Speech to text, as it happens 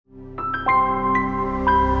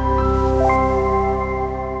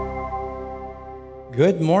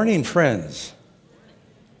Good morning, friends.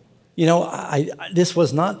 You know, this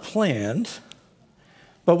was not planned,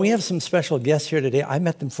 but we have some special guests here today. I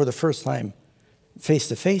met them for the first time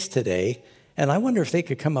face-to-face today, and I wonder if they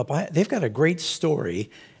could come up. They've got a great story,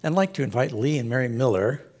 and I'd like to invite Lee and Mary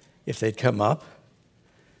Miller if they'd come up.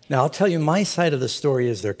 Now, I'll tell you my side of the story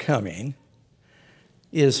as they're coming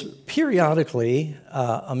is periodically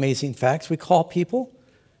Amazing Facts. We call people.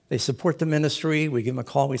 They support the ministry. We give them a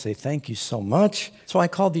call. We say, thank you so much. So I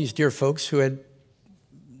called these dear folks who had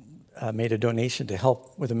made a donation to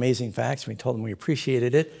help with Amazing Facts. We told them we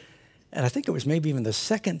appreciated it. And I think it was maybe even the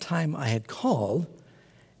second time I had called.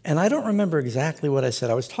 And I don't remember exactly what I said.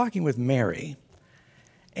 I was talking with Mary.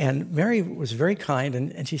 And Mary was very kind.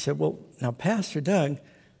 And she said, well, now, Pastor Doug,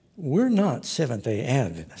 we're not Seventh-day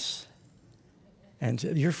Adventists. And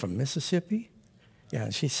you're from Mississippi? Yeah,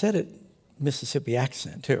 and she said it Mississippi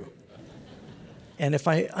accent, too. And if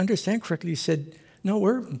I understand correctly, you said, no,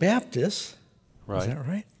 we're Baptists. Right. Is that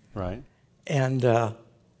right? Right. And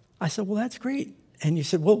I said, well, that's great. And you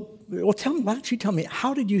said, well, tell me, why don't you tell me,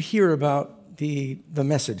 how did you hear about the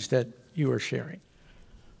message that you were sharing?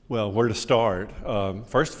 Well, where to start?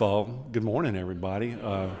 First of all, good morning, everybody.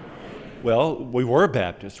 Well, we were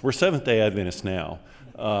Baptists. We're Seventh-day Adventists now.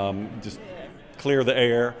 Just clear the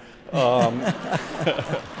air.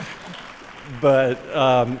 But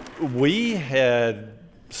we had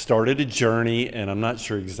started a journey, and I'm not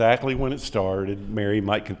sure exactly when it started. Mary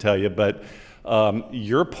can tell you, but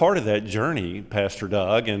you're part of that journey, Pastor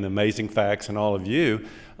Doug, and Amazing Facts and all of you.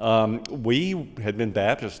 We had been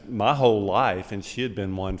Baptist my whole life, and she had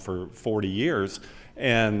been one for 40 years,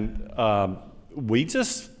 and we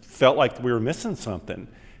just felt like we were missing something.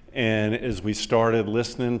 And as we started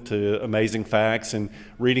listening to Amazing Facts and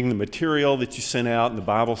reading the material that you sent out in the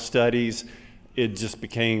Bible studies, it just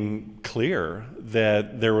became clear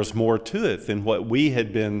that there was more to it than what we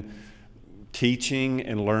had been teaching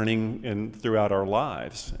and learning throughout our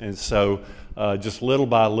lives. And so just little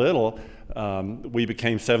by little, we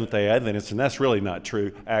became Seventh-day Adventists, and that's really not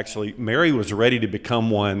true. Actually, Mary was ready to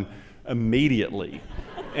become one immediately,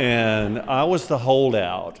 and I was the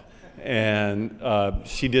holdout. And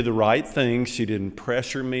she did the right thing. She didn't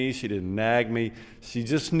pressure me. She didn't nag me. She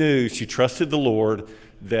just knew, she trusted the Lord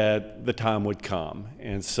that the time would come.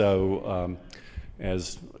 And so,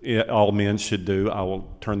 as all men should do, I will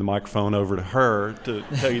turn the microphone over to her to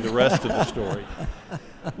tell you the rest of the story.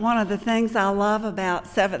 One of the things I love about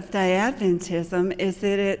Seventh-day Adventism is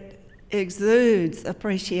that it exudes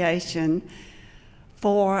appreciation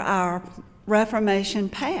for our Reformation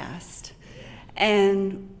past,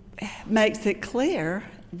 and makes it clear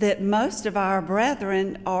that most of our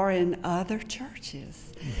brethren are in other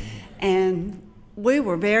churches. Mm-hmm. And we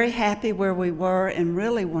were very happy where we were and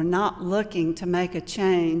really were not looking to make a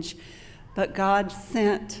change, but God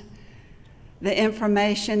sent the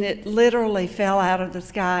information. It literally fell out of the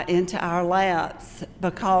sky into our laps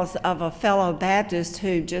because of a fellow Baptist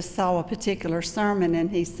who just saw a particular sermon,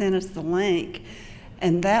 and he sent us the link,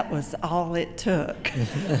 and that was all it took.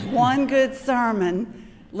 One good sermon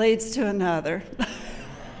leads to another.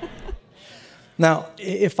 Now,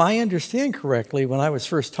 if I understand correctly, when I was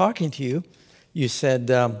first talking to you, you said,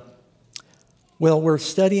 well, we're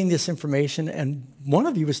studying this information, and one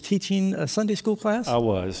of you was teaching a Sunday school class? I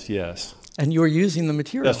was, yes. And you were using the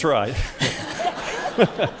material. That's right.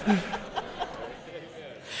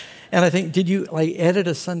 And I think, did you edit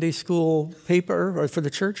a Sunday school paper or for the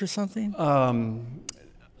church or something?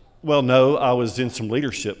 Well, no, I was in some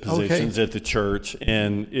leadership positions at the church,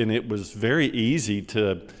 and it was very easy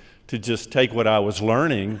to just take what I was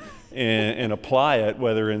learning and apply it,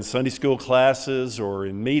 whether in Sunday school classes or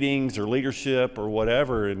in meetings or leadership or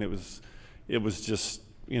whatever, and it was just,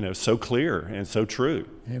 so clear and so true.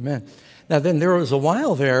 Amen. Now, then there was a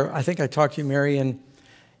while there, I think I talked to you, Mary, and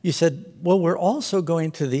you said, well, we're also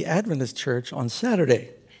going to the Adventist church on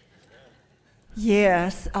Saturday.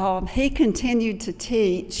 Yes, he continued to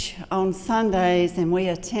teach on Sundays, and we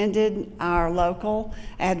attended our local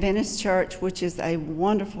Adventist church, which is a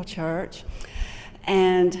wonderful church,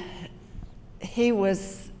 and he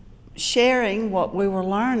was sharing what we were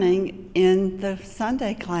learning in the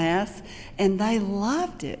Sunday class, and they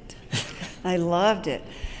loved it. They loved it.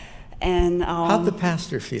 And how'd the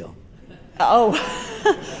pastor feel? Oh,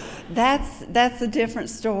 that's a different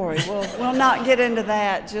story. We'll not get into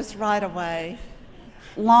that just right away.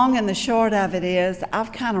 Long and the short of it is,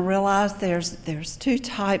 I've kind of realized there's two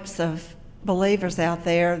types of believers out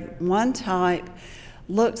there. One type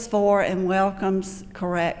looks for and welcomes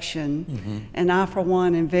correction, mm-hmm. and I, for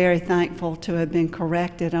one, am very thankful to have been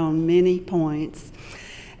corrected on many points.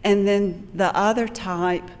 And then the other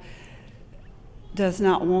type does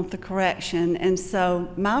not want the correction. And so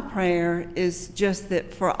my prayer is just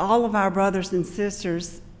that for all of our brothers and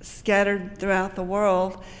sisters scattered throughout the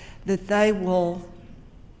world, that they will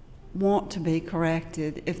want to be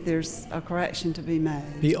corrected if there's a correction to be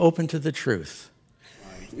made. Be open to the truth.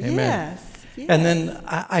 Amen. Yes. And then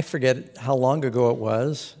I forget how long ago it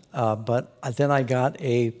was, but then I got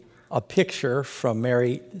a picture from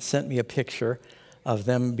Mary, sent me a picture of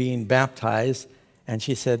them being baptized, and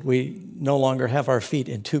she said, we no longer have our feet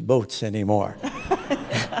in two boats anymore.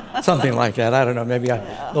 Something like that. I don't know. Maybe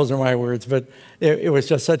those are my words, but it was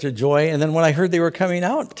just such a joy. And then when I heard they were coming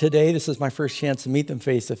out today, this is my first chance to meet them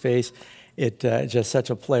face to face. It's just such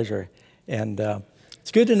a pleasure. And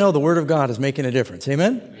it's good to know the Word of God is making a difference.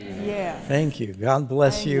 Amen? Yes. Thank you. God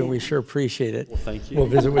bless you. We sure appreciate it. Well, thank you. We'll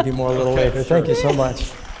visit with you more a little later. Thank you so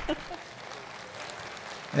much.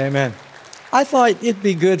 Amen. I thought it'd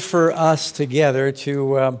be good for us together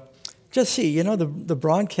to just see, the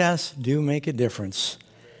broadcasts do make a difference.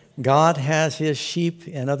 God has his sheep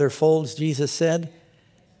and other folds, Jesus said,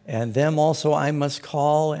 and them also I must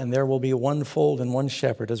call, and there will be one fold and one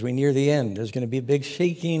shepherd. As we near the end, there's going to be a big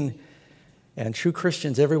shaking, and true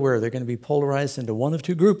Christians everywhere, they're going to be polarized into one of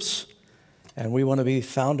two groups, and we want to be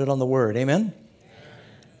founded on the Word. Amen?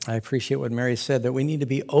 I appreciate what Mary said, that we need to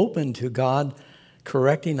be open to God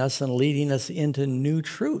correcting us and leading us into new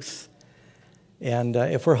truth. And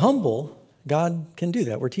if we're humble, God can do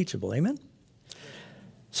that. We're teachable. Amen?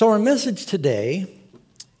 So our message today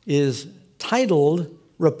is titled,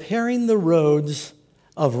 Repairing the Roads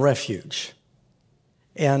of Refuge.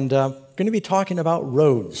 And I'm going to be talking about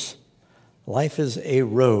roads. Life is a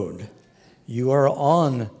road. You are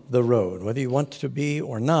on the road. Whether you want to be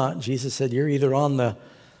or not, Jesus said you're either on the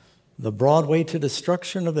broad way to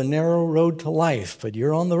destruction or the narrow road to life, but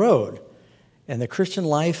you're on the road. And the Christian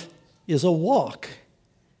life is a walk.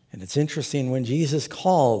 And it's interesting when Jesus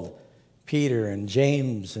called Peter and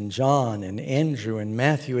James and John and Andrew and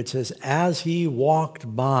Matthew, it says, as he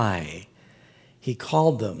walked by, he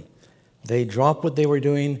called them. They dropped what they were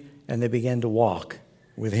doing and they began to walk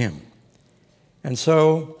with him. And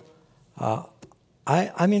so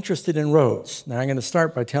I'm interested in roads. Now I'm going to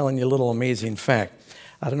start by telling you a little amazing fact.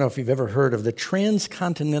 I don't know if you've ever heard of the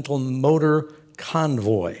Transcontinental Motor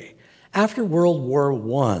Convoy. After World War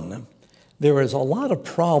I, there was a lot of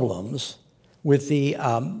problems with the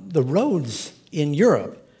roads in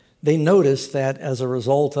Europe. They noticed that as a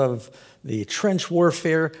result of the trench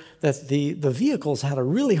warfare, that the vehicles had a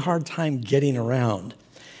really hard time getting around.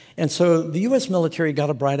 And so the U.S. military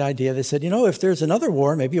got a bright idea. They said, if there's another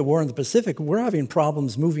war, maybe a war in the Pacific, we're having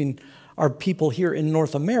problems moving our people here in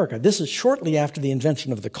North America. This is shortly after the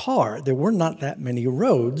invention of the car. There were not that many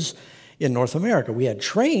roads in North America. We had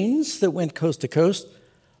trains that went coast to coast,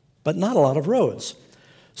 but not a lot of roads.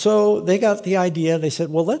 So they got the idea. They said,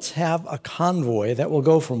 well, let's have a convoy that will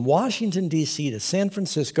go from Washington, D.C. to San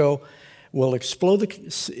Francisco. We'll explore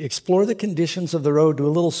the conditions of the road, do a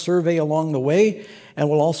little survey along the way, and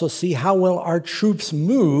we'll also see how well our troops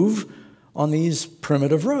move on these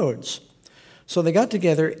primitive roads. So they got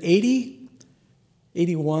together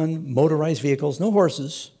 81 motorized vehicles, no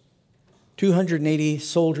horses, 280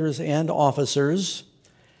 soldiers and officers.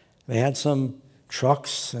 They had some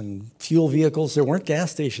trucks and fuel vehicles. There weren't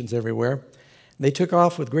gas stations everywhere. They took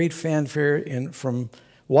off with great fanfare from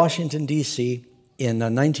Washington, D.C. in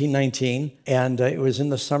 1919, and it was in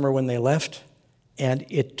the summer when they left, and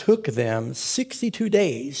it took them 62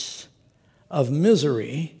 days of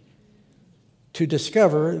misery to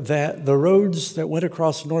discover that the roads that went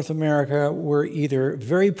across North America were either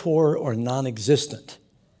very poor or non-existent.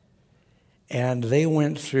 And they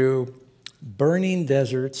went through burning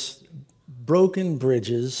deserts, broken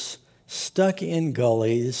bridges, stuck in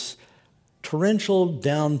gullies, torrential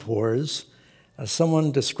downpours.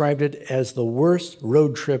 Someone described it as the worst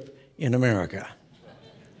road trip in America.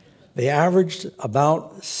 They averaged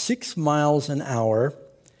about 6 miles an hour,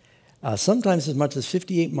 sometimes as much as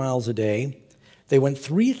 58 miles a day. They went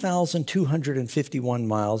 3,251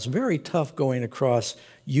 miles, very tough going across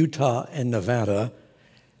Utah and Nevada.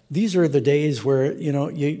 These are the days where,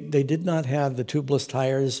 they did not have the tubeless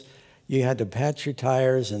tires. You had to patch your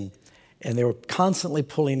tires, and they were constantly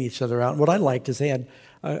pulling each other out. And what I liked is they had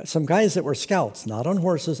some guys that were scouts, not on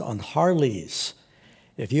horses, on Harleys.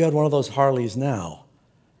 If you had one of those Harleys now,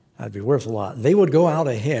 that'd be worth a lot. They would go out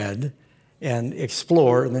ahead and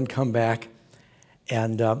explore and then come back.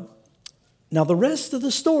 And now the rest of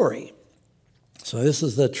the story, so this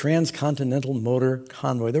is the Transcontinental Motor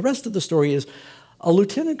Convoy. The rest of the story is a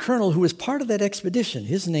lieutenant colonel who was part of that expedition.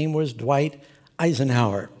 His name was Dwight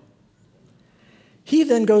Eisenhower. He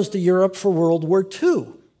then goes to Europe for World War II.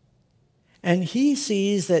 And he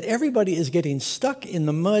sees that everybody is getting stuck in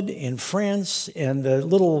the mud in France and the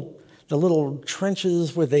little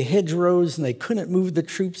trenches with the hedgerows, and they couldn't move the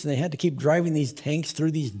troops, and they had to keep driving these tanks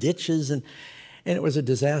through these ditches, and it was a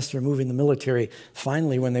disaster moving the military.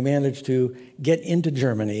 Finally, when they managed to get into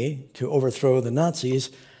Germany to overthrow the Nazis,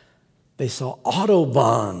 they saw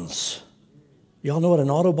autobahns. You all know what an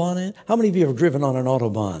autobahn is? How many of you have driven on an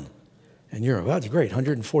autobahn in Europe? That's great,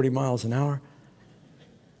 140 miles an hour.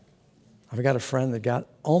 I've got a friend that got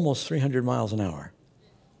almost 300 miles an hour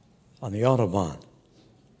on the autobahn.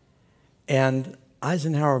 And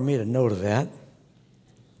Eisenhower made a note of that.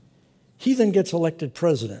 He then gets elected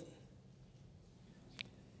president.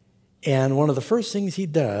 And one of the first things he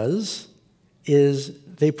does is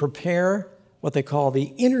they prepare what they call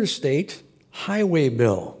the Interstate Highway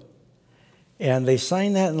Bill. And they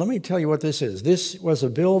sign that, and let me tell you what this is. This was a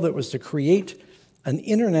bill that was to create an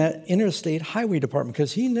interstate highway department,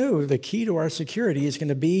 because he knew the key to our security is going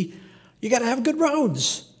to be, you got to have good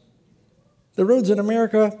roads. The roads in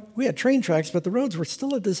America, we had train tracks, but the roads were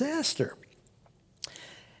still a disaster.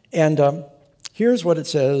 And here's what it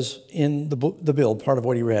says in the bill, part of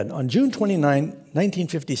what he read. On June 29,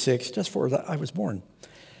 1956, just before I was born,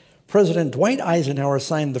 President Dwight Eisenhower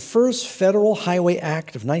signed the first Federal Highway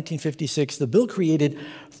Act of 1956. The bill created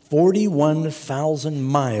 41,000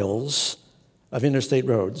 miles of interstate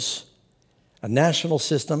roads, a national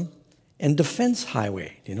system, and defense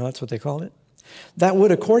highway. Do you know that's what they called it? That would,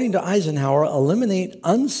 according to Eisenhower, eliminate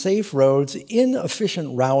unsafe roads,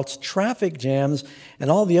 inefficient routes, traffic jams, and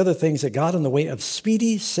all the other things that got in the way of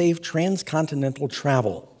speedy, safe transcontinental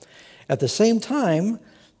travel. At the same time,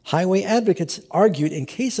 highway advocates argued in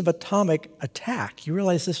case of atomic attack, you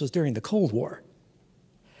realize this was during the Cold War.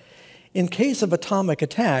 In case of atomic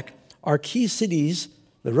attack, our key cities,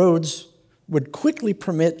 the roads, would quickly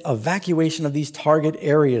permit evacuation of these target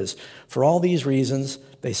areas. For all these reasons,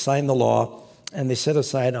 they signed the law, and they set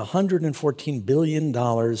aside $114 billion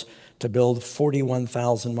to build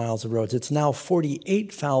 41,000 miles of roads. It's now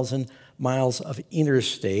 48,000 miles of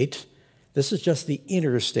interstate. This is just the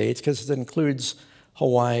interstates, because it includes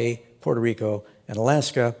Hawaii, Puerto Rico, and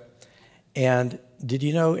Alaska. And did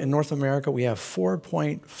you know in North America we have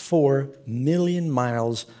 4.4 million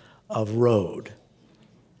miles of road?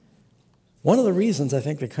 One of the reasons I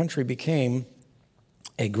think the country became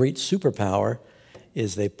a great superpower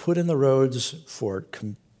is they put in the roads for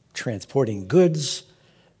transporting goods,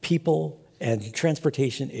 people, and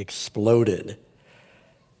transportation exploded.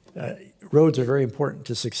 Roads are very important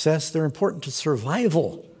to success. They're important to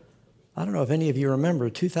survival. I don't know if any of you remember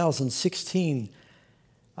 2016.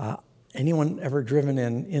 Anyone ever driven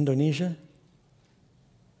in Indonesia?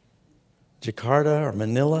 Jakarta or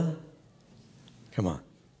Manila? Come on.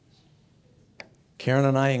 Karen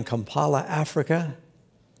and I in Kampala, Africa,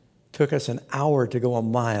 took us an hour to go a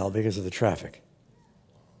mile because of the traffic.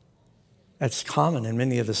 That's common in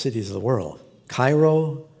many of the cities of the world.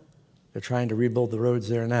 Cairo, they're trying to rebuild the roads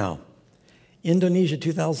there now. Indonesia,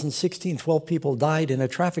 2016, 12 people died in a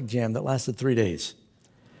traffic jam that lasted 3 days.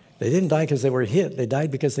 They didn't die because they were hit. They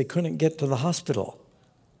died because they couldn't get to the hospital.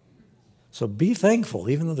 So be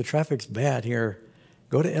thankful, even though the traffic's bad here.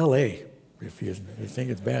 Go to LA if you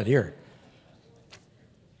think it's bad here.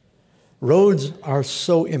 Roads are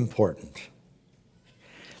so important.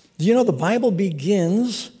 Do you know the Bible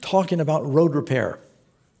begins talking about road repair?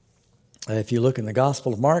 If you look in the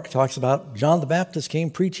Gospel of Mark, it talks about John the Baptist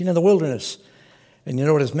came preaching in the wilderness. And you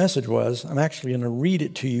know what his message was? I'm actually going to read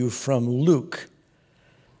it to you from Luke.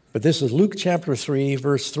 But this is Luke chapter 3,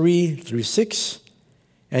 verse 3 through 6.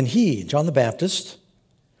 And he, John the Baptist,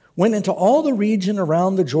 went into all the region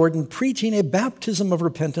around the Jordan, preaching a baptism of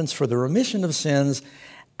repentance for the remission of sins,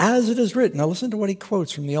 as it is written. Now listen to what he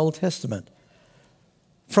quotes from the Old Testament.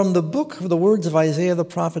 From the book of the words of Isaiah the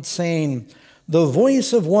prophet, saying, the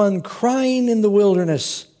voice of one crying in the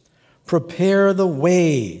wilderness, prepare the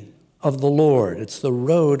way of the Lord. It's the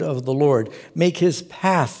road of the Lord. Make his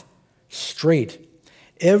path straight.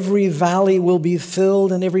 Every valley will be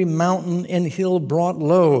filled, and every mountain and hill brought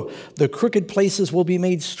low. The crooked places will be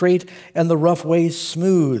made straight, and the rough ways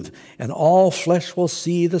smooth. And all flesh will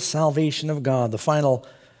see the salvation of God. The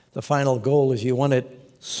final goal is you want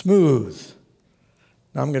it smooth.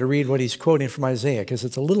 Now I'm going to read what he's quoting from Isaiah, because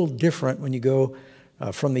it's a little different when you go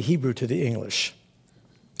from the Hebrew to the English.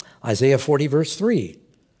 Isaiah 40, verse 3.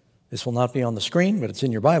 This will not be on the screen, but it's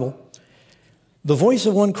in your Bible. The voice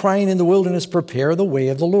of one crying in the wilderness, prepare the way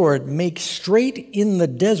of the Lord. Make straight in the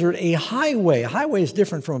desert a highway. A highway is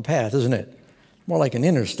different from a path, isn't it? More like an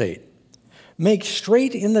interstate. Make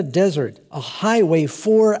straight in the desert a highway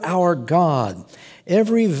for our God,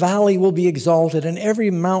 Every valley will be exalted, and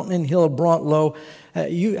every mountain and hill brought low.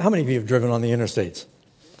 How many of you have driven on the interstates?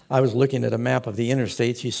 I was looking at a map of the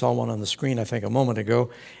interstates. You saw one on the screen, I think, a moment ago.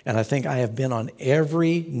 And I think I have been on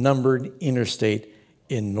every numbered interstate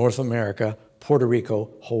in North America, Puerto Rico,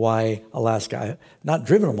 Hawaii, Alaska. I've not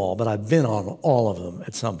driven them all, but I've been on all of them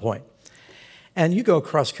at some point. And you go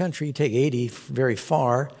across country, you take 80 very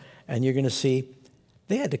far, and you're going to see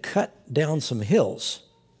they had to cut down some hills.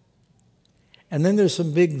 And then there's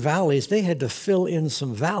some big valleys. They had to fill in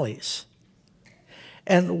some valleys.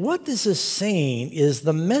 And what this is saying is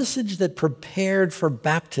the message that prepared for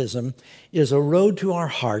baptism is a road to our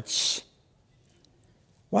hearts.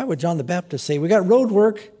 Why would John the Baptist say, we got road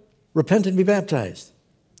work, repent and be baptized?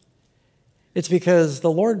 It's because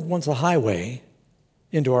the Lord wants a highway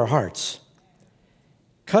into our hearts.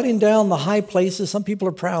 Cutting down the high places, some people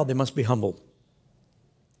are proud, they must be humbled.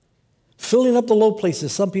 Filling up the low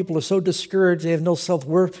places, some people are so discouraged, they have no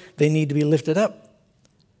self-worth, they need to be lifted up.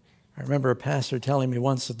 I remember a pastor telling me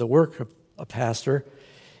once that the work of a pastor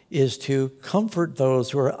is to comfort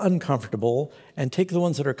those who are uncomfortable and take the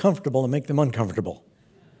ones that are comfortable and make them uncomfortable.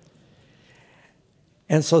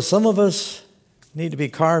 And so some of us need to be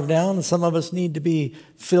carved down and some of us need to be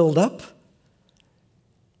filled up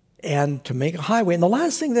and to make a highway. And the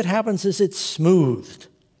last thing that happens is it's smoothed.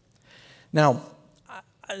 Now,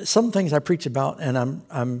 some things I preach about, and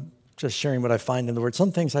I'm just sharing what I find in the Word.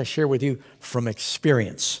 Some things I share with you from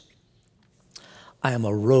experience. I am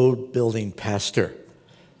a road-building pastor.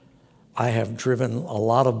 I have driven a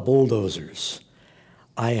lot of bulldozers.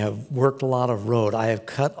 I have worked a lot of road. I have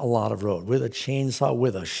cut a lot of road with a chainsaw,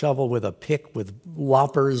 with a shovel, with a pick, with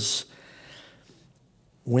loppers.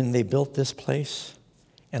 When they built this place,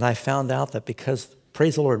 and I found out that because,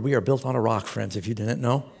 praise the Lord, we are built on a rock, friends, if you didn't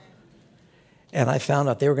know. And I found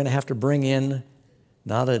out they were going to have to bring in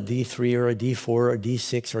not a D3 or a D4 or a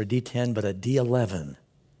D6 or a D10, but a D11.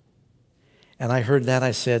 And I heard that,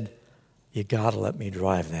 I said, you got to let me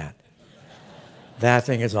drive that. That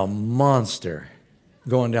thing is a monster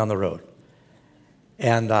going down the road.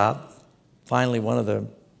 And finally, one of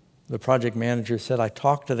the project managers said, I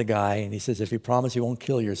talked to the guy, and he says, if you promise you won't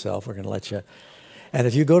kill yourself, we're going to let you. And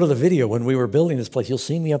if you go to the video when we were building this place, you'll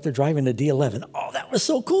see me up there driving the D11. Oh, that was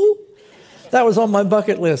so cool. That was on my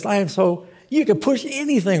bucket list. You could push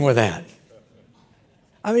anything with that.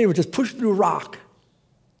 I mean, it would just push through rock.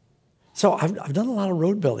 So I've done a lot of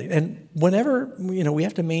road building. And whenever, we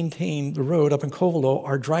have to maintain the road up in Covelo,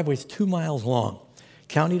 our driveway's 2 miles long.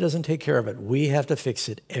 County doesn't take care of it. We have to fix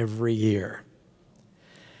it every year.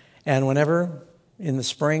 And whenever in the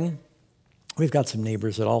spring, we've got some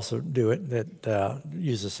neighbors that also do it, that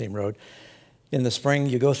use the same road. In the spring,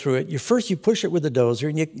 you go through it. First, you push it with a dozer,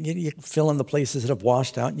 and you fill in the places that have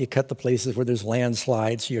washed out, and you cut the places where there's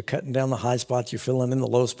landslides. So you're cutting down the high spots, you're filling in the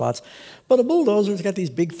low spots. But a bulldozer's got these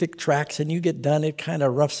big, thick tracks, and you get done, it kind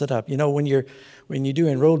of roughs it up. When you're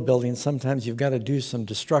doing road building, sometimes you've got to do some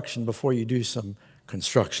destruction before you do some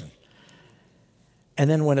construction. And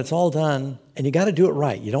then when it's all done, and you got to do it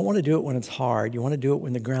right. You don't want to do it when it's hard. You want to do it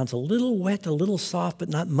when the ground's a little wet, a little soft, but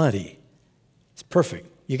not muddy. It's perfect.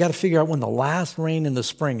 You got to figure out when the last rain in the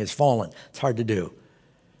spring is fallen. It's hard to do.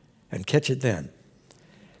 And catch it then.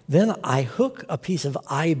 Then I hook a piece of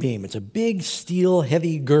I-beam. It's a big steel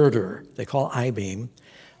heavy girder they call I-beam.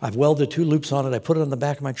 I've welded 2 loops on it. I put it on the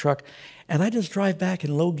back of my truck. And I just drive back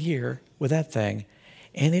in low gear with that thing.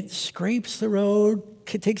 And it scrapes the road.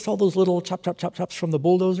 It takes all those little chops from the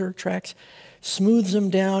bulldozer tracks, smooths them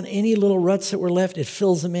down. Any little ruts that were left, it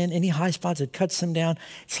fills them in. Any high spots, it cuts them down.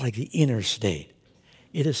 It's like the interstate.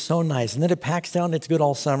 It is so nice. And then it packs down. It's good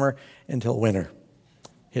all summer until winter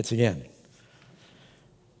hits again.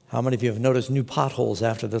 How many of you have noticed new potholes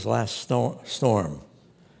after this last storm?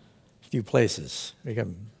 A few places. We got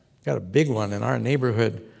a big one in our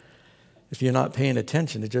neighborhood. If you're not paying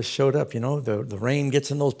attention, it just showed up. The rain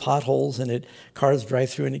gets in those potholes, and cars drive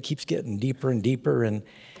through, and it keeps getting deeper and deeper. And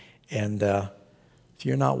if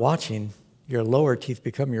you're not watching, your lower teeth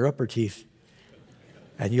become your upper teeth.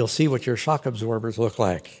 And you'll see what your shock absorbers look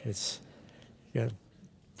like. You're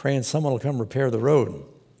praying someone will come repair the road.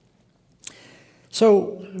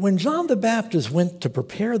 So when John the Baptist went to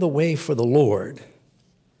prepare the way for the Lord,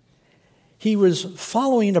 he was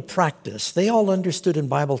following a practice they all understood in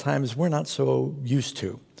Bible times we're not so used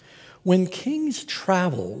to. When kings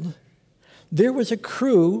traveled, there was a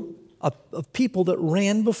crew of people that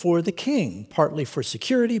ran before the king, partly for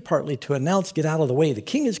security, partly to announce, get out of the way, the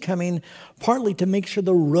king is coming, partly to make sure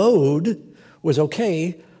the road was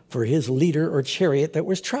okay for his leader or chariot that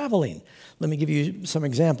was traveling. Let me give you some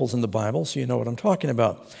examples in the Bible so you know what I'm talking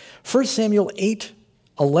about. 1 Samuel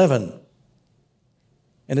 8:11.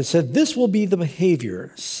 And it said, this will be the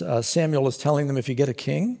behavior. Samuel is telling them, if you get a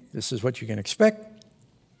king, this is what you can expect.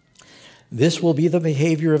 This will be the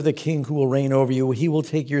behavior of the king who will reign over you. He will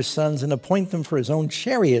take your sons and appoint them for his own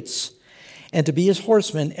chariots and to be his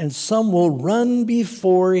horsemen, and some will run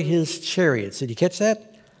before his chariots. Did you catch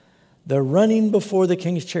that? They're running before the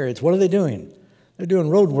king's chariots. What are they doing? They're doing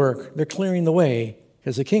road work. They're clearing the way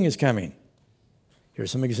because the king is coming.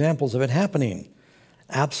 Here's some examples of it happening.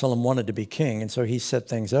 Absalom wanted to be king, and so he set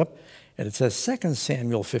things up. And it says 2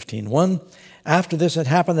 Samuel 15:1, after this it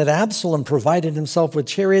happened that Absalom provided himself with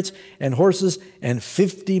chariots and horses and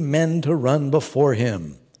 50 men to run before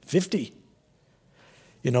him. 50.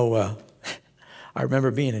 You know, I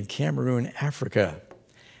remember being in Cameroon, Africa.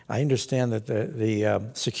 I understand that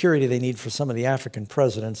the security they need for some of the African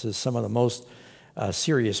presidents is some of the most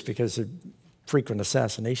serious because of frequent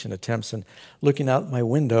assassination attempts. And looking out my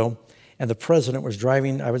window, and the president was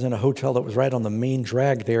driving. I was in a hotel that was right on the main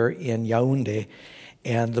drag there in Yaoundé,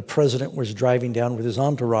 and the president was driving down with his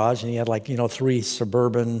entourage, and he had 3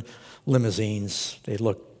 suburban limousines. They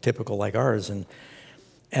looked typical like ours,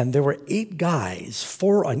 and there were 8 guys,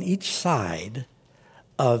 4 on each side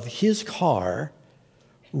of his car,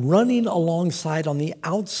 running alongside on the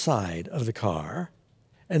outside of the car,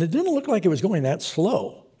 and it didn't look like it was going that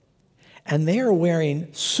slow. And they are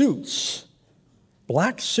wearing suits,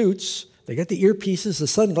 black suits. They got the earpieces, the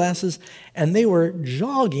sunglasses, and they were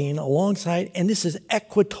jogging alongside, and this is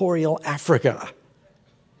equatorial Africa.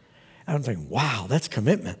 And I'm thinking, wow, that's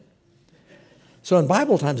commitment. So in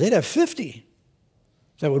Bible times, they'd have 50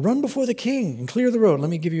 that would run before the king and clear the road. Let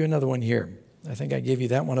me give you another one here. I think I gave you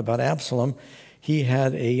that one about Absalom. He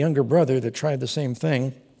had a younger brother that tried the same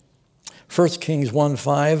thing. 1 Kings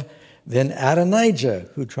 1:5, then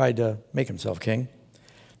Adonijah, who tried to make himself king,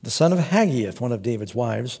 the son of Haggith, one of David's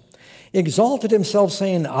wives, exalted himself,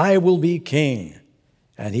 saying, I will be king.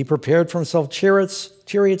 And he prepared for himself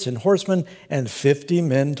chariots and horsemen, and 50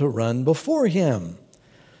 men to run before him.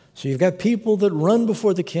 So you've got people that run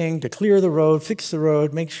before the king to clear the road, fix the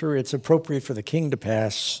road, make sure it's appropriate for the king to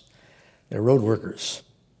pass. They're road workers.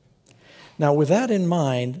 Now, with that in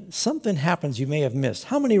mind, something happens you may have missed.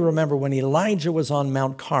 How many remember when Elijah was on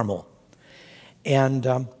Mount Carmel?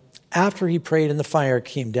 And after he prayed and the fire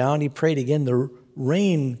came down, he prayed again, the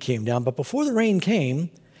rain came down. But before the rain came,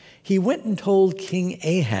 he went and told King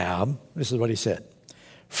Ahab, this is what he said.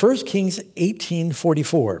 1 Kings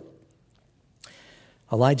 18:44.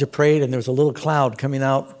 Elijah prayed, and there was a little cloud coming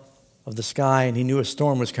out of the sky, and he knew a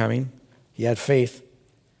storm was coming. He had faith.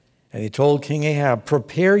 And he told King Ahab,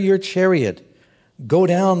 prepare your chariot. Go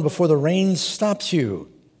down before the rain stops you.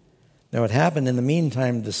 Now it happened in the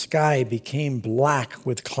meantime, the sky became black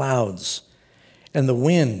with clouds and the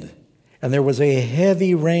wind, and there was a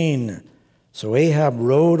heavy rain. So Ahab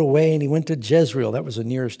rode away, and he went to Jezreel. That was the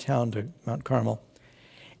nearest town to Mount Carmel.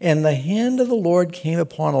 And the hand of the Lord came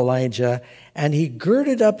upon Elijah, and he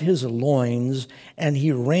girded up his loins, and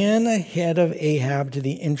he ran ahead of Ahab to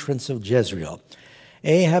the entrance of Jezreel.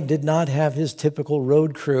 Ahab did not have his typical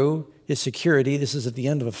road crew, his security. This is at the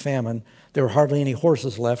end of a famine. There were hardly any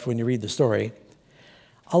horses left when you read the story.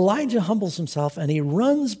 Elijah humbles himself, and he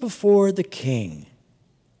runs before the king.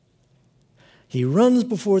 He runs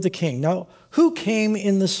before the king. Now, who came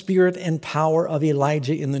in the spirit and power of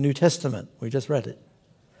Elijah in the New Testament? We just read it.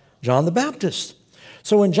 John the Baptist.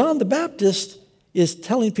 So when John the Baptist is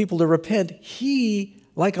telling people to repent, he,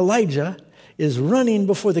 like Elijah, is running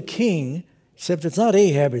before the king, except it's not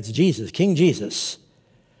Ahab, it's Jesus, King Jesus,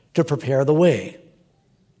 to prepare the way.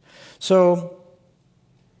 So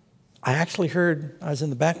I actually heard, I was in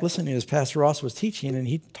the back listening as Pastor Ross was teaching, and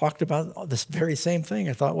he talked about this very same thing.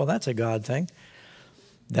 I thought, well, that's a God thing,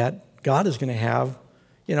 that God is going to have,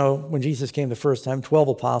 when Jesus came the first time, 12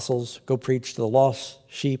 apostles go preach to the lost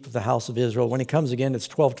sheep of the house of Israel. When he comes again, it's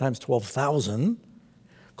 12 times 12,000,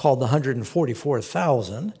 called the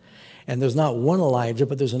 144,000. And there's not one Elijah,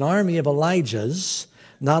 but there's an army of Elijahs.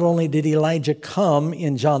 Not only did Elijah come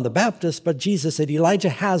in John the Baptist, but Jesus said Elijah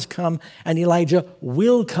has come and Elijah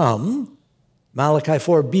will come, Malachi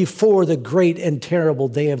 4, before the great and terrible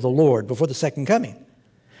day of the Lord, before the second coming.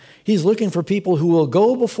 He's looking for people who will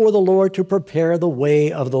go before the Lord to prepare the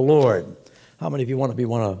way of the Lord. How many of you want to be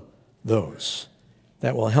one of those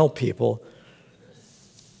that will help people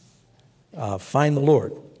find the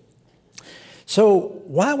Lord? So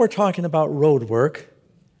while we're talking about road work,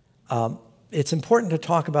 it's important to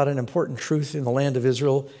talk about an important truth in the land of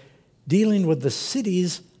Israel, dealing with the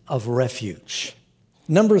cities of refuge.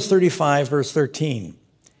 Numbers 35, verse 13.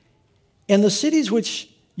 And the cities which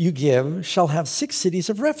you give shall have 6 cities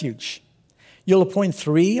of refuge. You'll appoint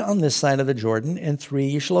 3 on this side of the Jordan, and 3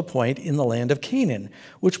 you shall appoint in the land of Canaan,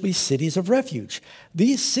 which will be cities of refuge.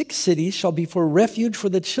 These 6 cities shall be for refuge for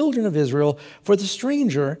the children of Israel, for the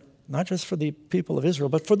stranger, not just for the people of Israel,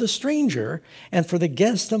 but for the stranger and for the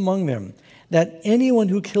guest among them, that anyone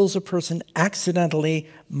who kills a person accidentally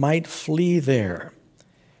might flee there.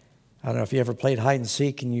 I don't know if you ever played hide and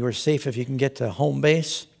seek and you were safe if you can get to home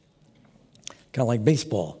base. Kind of like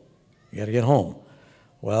baseball. You got to get home.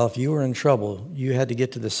 Well, if you were in trouble, you had to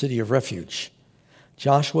get to the city of refuge.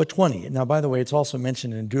 Joshua 20. Now, by the way, it's also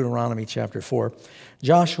mentioned in Deuteronomy chapter 4.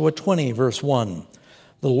 Joshua 20, verse 1.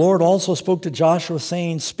 The Lord also spoke to Joshua,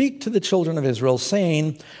 saying, Speak to the children of Israel,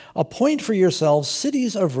 saying, Appoint for yourselves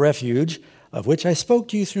cities of refuge, of which I spoke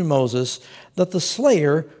to you through Moses, that the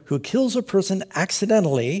slayer who kills a person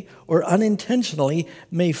accidentally or unintentionally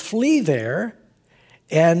may flee there,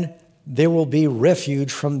 and there will be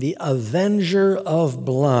refuge from the avenger of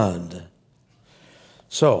blood.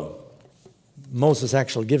 So, Moses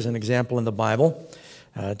actually gives an example in the Bible.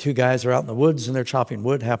 2 guys are out in the woods and they're chopping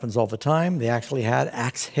wood. Happens all the time. They actually had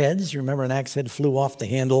axe heads. You remember an axe head flew off the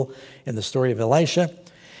handle in the story of Elisha.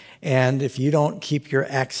 And if you don't keep your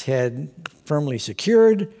axe head firmly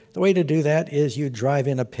secured, the way to do that is you drive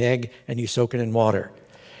in a peg and you soak it in water.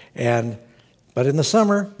 But in the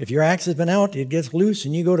summer, if your axe has been out, it gets loose,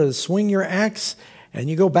 and you go to swing your axe, and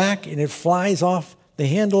you go back, and it flies off the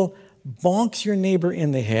handle, bonks your neighbor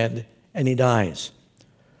in the head, and he dies.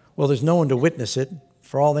 Well, there's no one to witness it.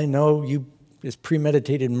 For all they know, it's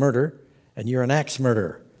premeditated murder, and you're an axe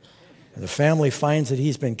murderer. And the family finds that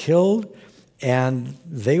he's been killed, and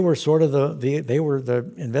they were sort of they were the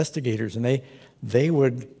investigators, and they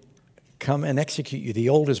would come and execute you. The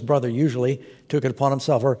oldest brother usually took it upon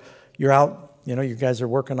himself. Or you're out. You know, you guys are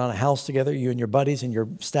working on a house together, you and your buddies, and you're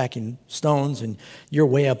stacking stones, and you're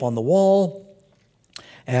way up on the wall,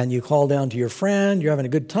 and you call down to your friend, you're having a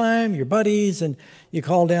good time, your buddies, and you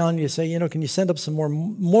call down, you say, can you send up some more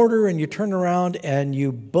mortar, and you turn around, and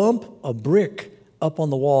you bump a brick up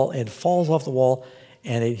on the wall, and it falls off the wall,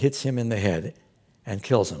 and it hits him in the head and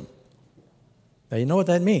kills him. Now, you know what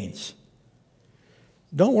that means.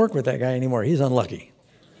 Don't work with that guy anymore. He's unlucky.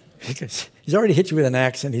 He's already hit you with an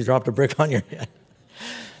axe and he's dropped a brick on your head.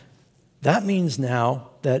 That means now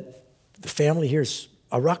that the family hears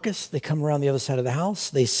a ruckus. They come around the other side of the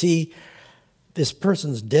house. They see this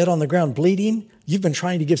person's dead on the ground bleeding. You've been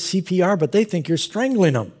trying to give CPR, but they think you're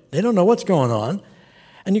strangling them. They don't know what's going on.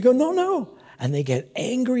 And you go, no. And they get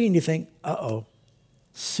angry and you think, uh-oh,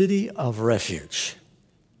 city of refuge.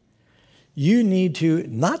 You need to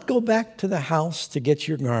not go back to the house to get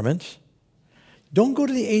your garment. Don't go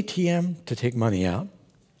to the ATM to take money out,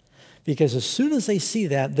 because as soon as they see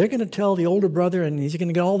that, they're going to tell the older brother, and he's going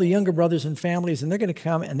to get all the younger brothers and families, and they're going to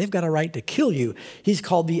come, and they've got a right to kill you. He's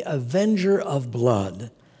called the avenger of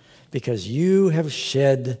blood, because you have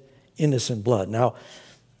shed innocent blood. Now,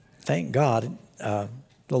 thank God, the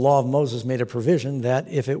law of Moses made a provision that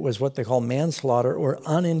if it was what they call manslaughter or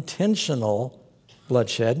unintentional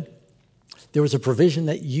bloodshed, there was a provision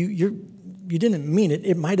that you didn't mean it.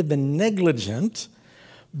 It might have been negligent,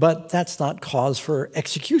 but that's not cause for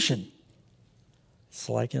execution. It's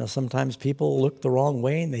like, sometimes people look the wrong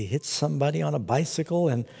way and they hit somebody on a bicycle,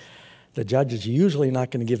 and the judge is usually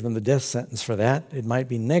not going to give them the death sentence for that. It might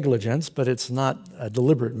be negligence, but it's not a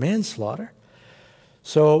deliberate manslaughter.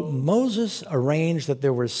 So Moses arranged that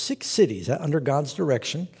there were 6 cities under God's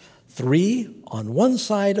direction, 3 on one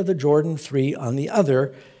side of the Jordan, 3 on the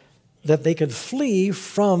other, that they could flee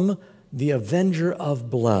from the avenger of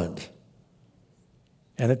blood.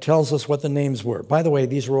 And it tells us what the names were. By the way,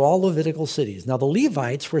 these were all Levitical cities. Now, the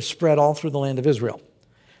Levites were spread all through the land of Israel.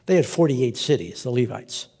 They had 48 cities, the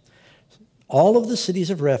Levites. All of the cities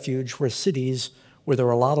of refuge were cities where there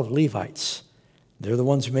were a lot of Levites. They're the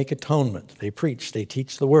ones who make atonement. They preach, they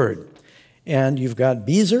teach the word. And you've got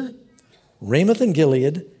Bezer, Ramoth and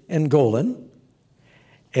Gilead, and Golan.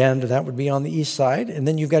 And that would be on the east side. And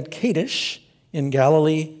then you've got Kadesh in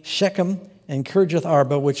Galilee, Shechem, and Kirjath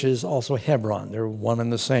Arba, which is also Hebron. They're one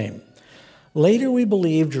and the same. Later, we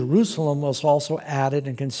believe Jerusalem was also added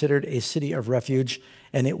and considered a city of refuge,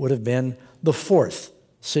 and it would have been the 4th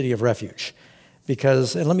city of refuge.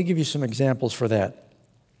 And let me give you some examples for that.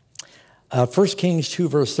 1 Kings 2,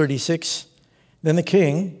 verse 36, then the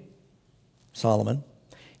king, Solomon,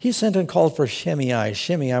 he sent and called for Shimei.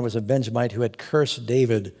 Shimei was a Benjamite who had cursed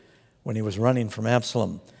David when he was running from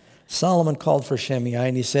Absalom. Solomon called for Shimei,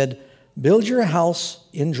 and he said, build your house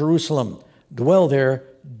in Jerusalem. Dwell there.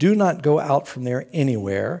 Do not go out from there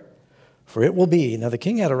anywhere, for it will be. Now, the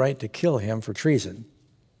king had a right to kill him for treason,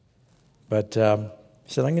 but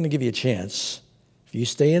he said, I'm going to give you a chance. If you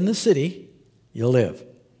stay in the city you'll live.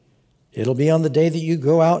 It'll be on the day that you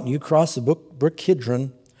go out and you cross the brook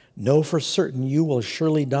Kidron. Know for certain you will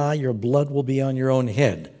surely die. Your blood will be on your own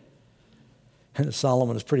head. And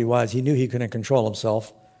Solomon was pretty wise. He knew he couldn't control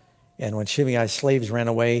himself. And when Shimei's slaves ran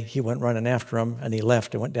away, he went running after him, and he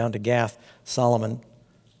left and went down to Gath. Solomon,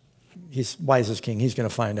 he's wise as king. He's going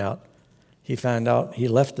to find out. He found out. He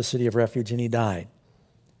left the city of refuge, and he died.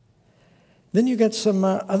 Then you get some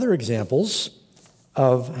other examples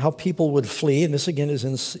of how people would flee, and this again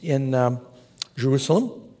is in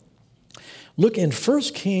Jerusalem. Look in 1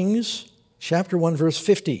 Kings chapter 1, verse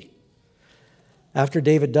 50. After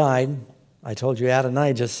David died, I told you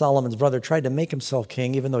Adonijah, Solomon's brother, tried to make himself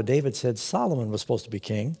king, even though David said Solomon was supposed to be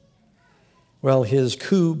king. Well, his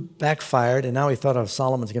coup backfired, and now he thought, oh,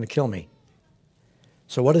 Solomon's going to kill me.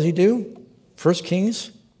 So what does he do? 1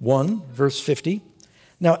 Kings 1, verse 50.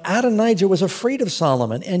 Now Adonijah was afraid of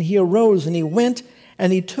Solomon, and he arose and he went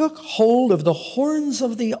and he took hold of the horns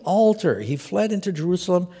of the altar. He fled into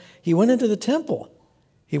Jerusalem. He went into the temple.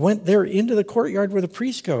 He went there into the courtyard where the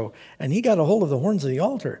priests go, and he got a hold of the horns of the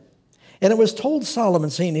altar. And it was told Solomon,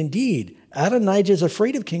 saying, indeed, Adonijah is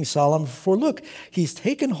afraid of King Solomon, for look, he's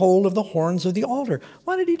taken hold of the horns of the altar.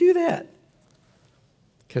 Why did he do that?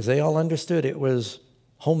 Because they all understood it was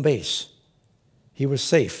home base. He was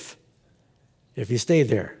safe if he stayed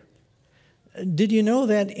there. Did you know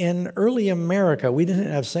that in early America, we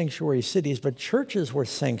didn't have sanctuary cities, but churches were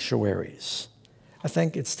sanctuaries? I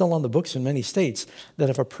think it's still on the books in many states that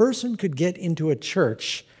if a person could get into a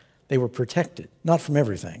church, they were protected, not from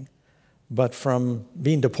everything, but from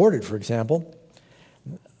being deported, for example.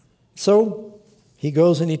 So he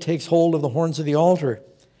goes and he takes hold of the horns of the altar.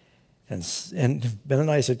 And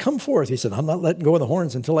Benaniah said, come forth. He said, I'm not letting go of the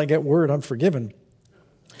horns until I get word I'm forgiven.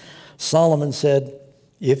 Solomon said,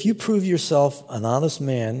 if you prove yourself an honest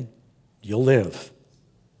man, you'll live.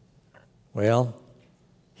 Well,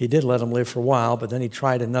 he did let him live for a while, but then he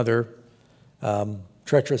tried another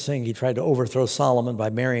treacherous thing. He tried to overthrow Solomon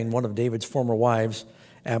by marrying one of David's former wives,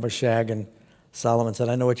 Abishag, and Solomon said,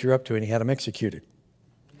 I know what you're up to, and he had him executed.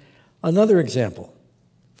 Another example,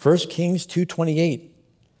 1 Kings 2:28.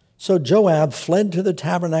 So Joab fled to the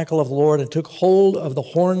tabernacle of the Lord and took hold of the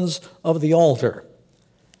horns of the altar.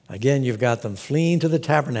 Again, you've got them fleeing to the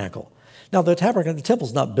tabernacle. Now, the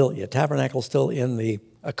temple's not built yet. Tabernacle's still in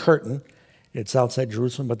a curtain. It's outside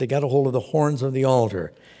Jerusalem, but they got a hold of the horns of the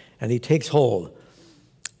altar, and he takes hold.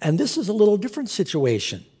 And this is a little different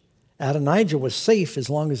situation. Adonijah was safe as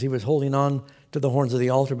long as he was holding on to the horns of the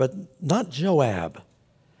altar, but not Joab.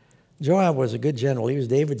 Joab was a good general. He was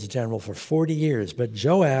David's general for 40 years, but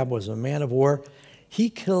Joab was a man of war. He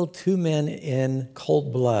killed 2 men in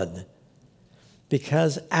cold blood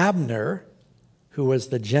because Abner, who was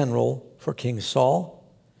the general for King Saul,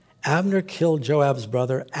 Abner killed Joab's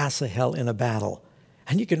brother Asahel in a battle.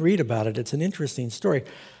 And you can read about it. It's an interesting story.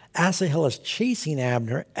 Asahel is chasing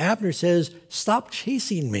Abner. Abner says, stop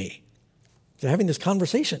chasing me. They're having this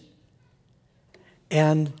conversation.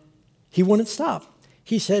 And he wouldn't stop.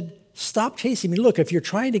 He said, stop chasing me. Look, if you're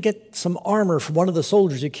trying to get some armor from one of the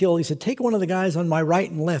soldiers you killed, he said, take one of the guys on my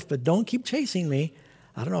right and left, but don't keep chasing me.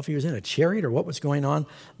 I don't know if he was in a chariot or what was going on.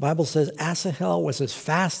 The Bible says Asahel was as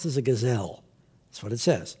fast as a gazelle. That's what it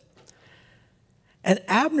says. And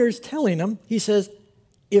Abner's telling him, he says,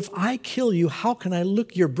 if I kill you, how can I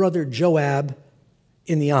look your brother Joab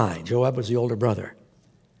in the eye? Joab was the older brother.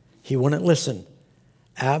 He wouldn't listen.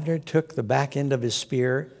 Abner took the back end of his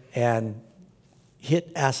spear and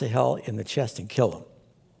hit Asahel in the chest and killed him.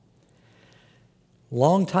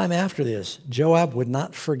 Long time after this, Joab would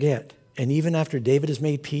not forget. And even after David has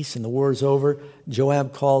made peace and the war is over,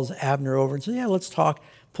 Joab calls Abner over and says, yeah, let's talk.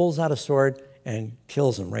 Pulls out a sword and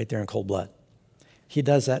kills him right there in cold blood. He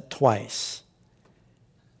does that twice.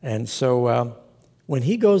 And so when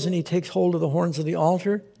he goes and he takes hold of the horns of the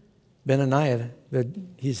altar, Benaniah,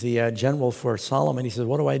 he's the general for Solomon, he says,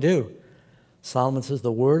 what do I do? Solomon says,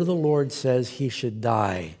 the word of the Lord says he should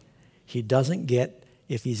die. He doesn't get,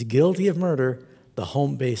 if he's guilty of murder, the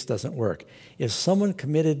home base doesn't work. If someone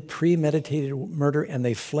committed premeditated murder and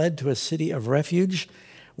they fled to a city of refuge,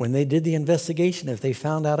 when they did the investigation, if they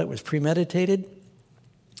found out it was premeditated,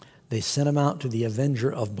 they sent him out to the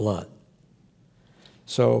avenger of blood.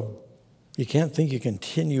 So you can't think you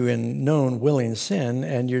continue in known willing sin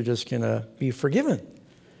and you're just going to be forgiven.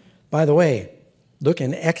 By the way, look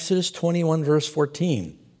in Exodus 21, verse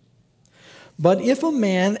 14. But if a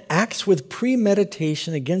man acts with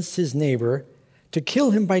premeditation against his neighbor to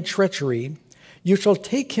kill him by treachery, you shall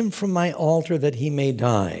take him from my altar that he may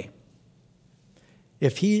die.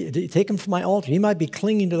 Take him from my altar, he might be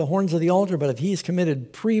clinging to the horns of the altar, but if he's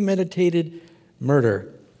committed premeditated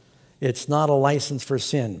murder, It's not a license for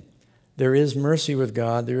sin. There is mercy with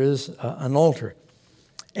God. There is an altar.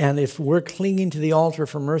 And if we're clinging to the altar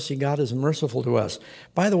for mercy, God is merciful to us.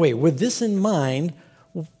 By the way, with this in mind,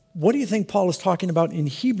 what do you think Paul is talking about in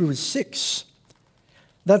Hebrews 6?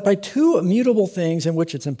 That by two immutable things in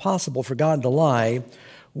which it's impossible for God to lie,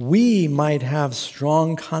 we might have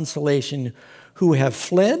strong consolation who have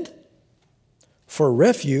fled for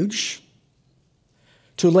refuge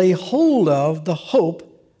to lay hold of the hope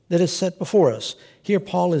that is set before us. Here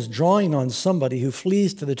Paul is drawing on somebody who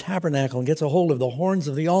flees to the tabernacle and gets a hold of the horns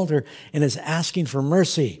of the altar and is asking for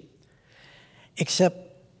mercy. Except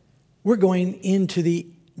we're going into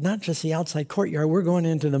not just the outside courtyard, we're going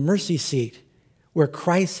into the mercy seat where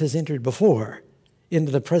Christ has entered before,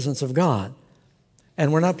 into the presence of God.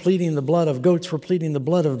 And we're not pleading the blood of goats, we're pleading the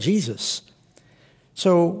blood of Jesus.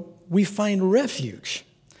 So we find refuge.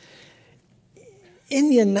 In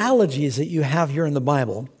the analogies that you have here in the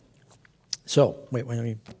Bible,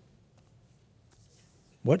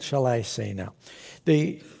 what shall I say now?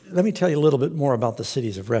 Let me tell you a little bit more about the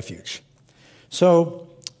cities of refuge. So,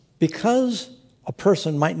 because a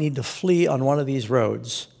person might need to flee on one of these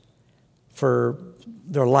roads for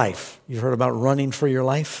their life, you've heard about running for your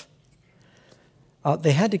life?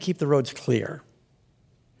 They had to keep the roads clear.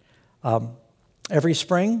 Every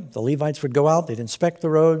spring, the Levites would go out, they'd inspect the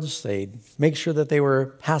roads, they'd make sure that they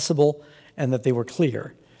were passable and that they were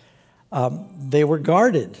clear. They were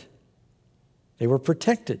guarded. They were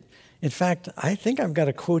protected. In fact, I think I've got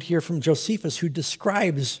a quote here from Josephus who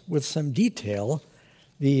describes with some detail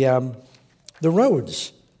the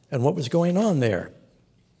roads and what was going on there.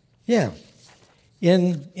 Yeah.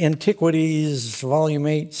 In Antiquities, Volume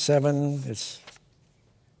 8, 7,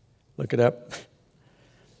 look it up.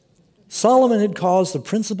 Solomon had caused the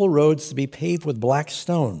principal roads to be paved with black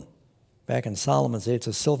stone. Back in Solomon's day,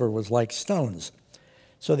 silver was like stones.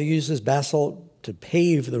 So they used this basalt to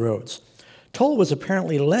pave the roads. Toll was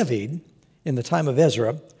apparently levied in the time of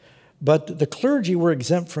Ezra, but the clergy were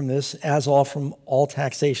exempt from this, as from all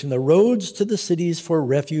taxation. The roads to the cities for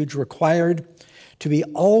refuge required to be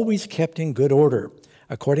always kept in good order.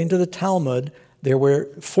 According to the Talmud, they were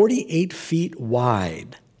 48 feet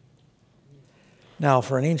wide. Now,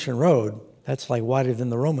 for an ancient road, that's like wider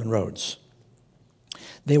than the Roman roads.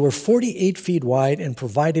 They were 48 feet wide and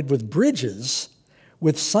provided with bridges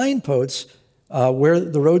with signposts where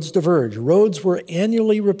the roads diverge. Roads were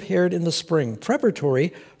annually repaired in the spring,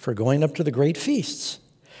 preparatory for going up to the great feasts.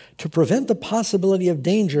 To prevent the possibility of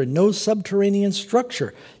danger, no subterranean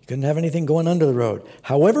structure, you couldn't have anything going under the road,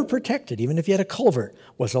 however protected, even if you had a culvert,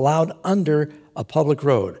 was allowed under a public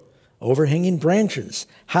road. Overhanging branches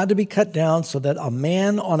had to be cut down so that a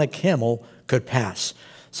man on a camel could pass.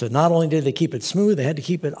 So not only did they keep it smooth, they had to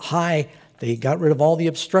keep it high. They got rid of all the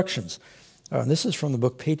obstructions. And this is from the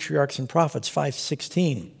book Patriarchs and Prophets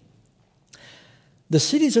 5:16. The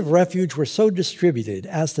cities of refuge were so distributed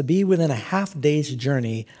as to be within a half day's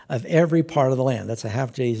journey of every part of the land. That's a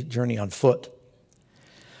half day's journey on foot.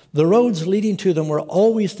 The roads leading to them were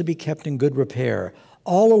always to be kept in good repair.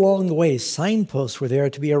 All along the way, signposts were there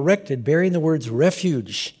to be erected bearing the words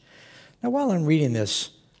refuge. Now, while I'm reading this,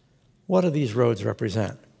 what do these roads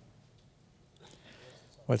represent?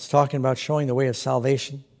 Well, it's talking about showing the way of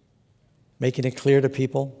salvation, making it clear to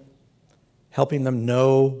people, helping them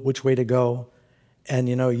know which way to go. And,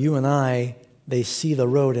 you and I, they see the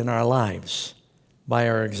road in our lives by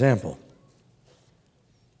our example.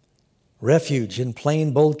 Refuge in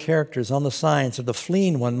plain, bold characters on the sign, so the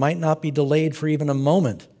fleeing one might not be delayed for even a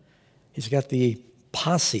moment. He's got the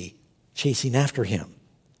posse chasing after him.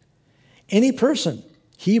 Any person,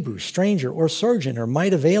 Hebrew, stranger, or sojourner,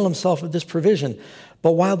 might avail himself of this provision.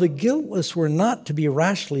 But while the guiltless were not to be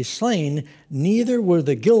rashly slain, neither were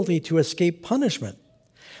the guilty to escape punishment.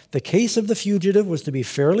 The case of the fugitive was to be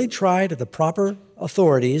fairly tried at the proper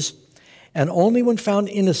authorities, and only when found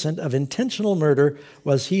innocent of intentional murder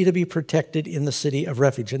was he to be protected in the city of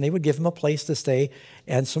refuge. And they would give him a place to stay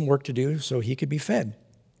and some work to do so he could be fed.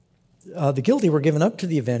 The guilty were given up to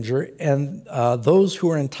the avenger, and those who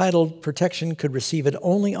were entitled protection could receive it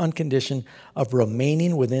only on condition of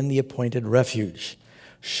remaining within the appointed refuge.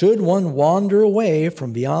 Should one wander away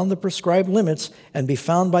from beyond the prescribed limits and be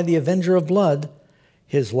found by the avenger of blood,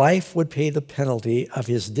 his life would pay the penalty of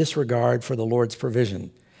his disregard for the Lord's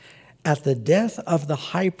provision. At the death of the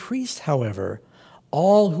high priest, however,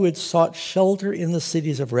 all who had sought shelter in the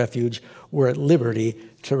cities of refuge were at liberty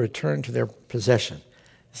to return to their possession.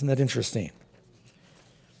 Isn't that interesting?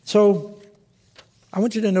 So I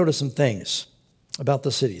want you to notice some things about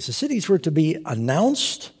the cities. The cities were to be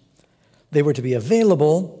announced, they were to be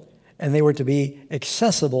available, and they were to be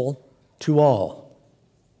accessible to all.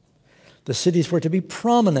 The cities were to be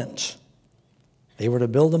prominent. They were to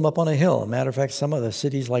build them up on a hill. As a matter of fact, some of the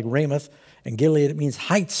cities like Ramoth and Gilead, it means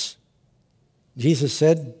heights. Jesus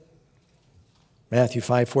said, Matthew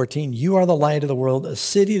 5:14, you are the light of the world, a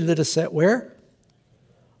city that is set where?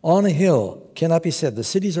 On a hill. Cannot be said. The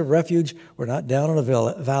cities of refuge were not down in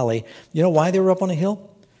a valley. You know why they were up on a hill?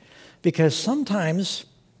 Because sometimes,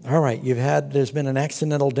 all right, there's been an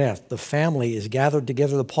accidental death. The family is gathered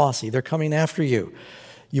together, the posse. They're coming after you.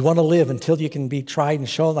 You want to live until you can be tried and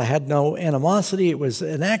shown. I had no animosity. It was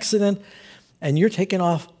an accident. And you're taking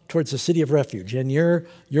off towards the city of refuge, and you're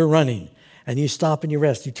running. And you stop and you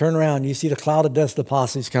rest. You turn around and you see the cloud of death, the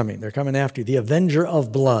posse's coming. They're coming after you. The avenger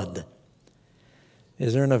of blood.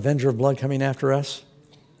 Is there an avenger of blood coming after us?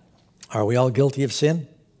 Are we all guilty of sin?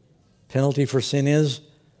 Penalty for sin is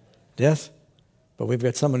death. But we've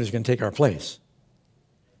got someone who's going to take our place.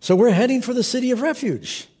 So we're heading for the city of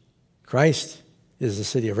refuge. Christ is the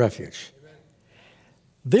city of refuge.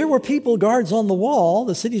 There were people, guards on the wall.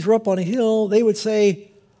 The cities were up on a hill. They would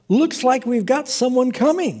say, looks like we've got someone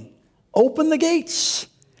coming. Open the gates.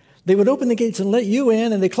 They would open the gates and let you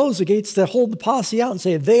in, and they close the gates to hold the posse out and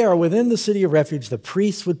say, they are within the city of refuge. The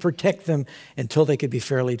priests would protect them until they could be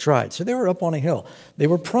fairly tried. So they were up on a hill. They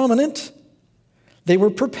were prominent. They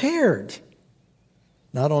were prepared.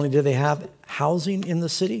 Not only did they have housing in the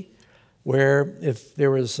city, where if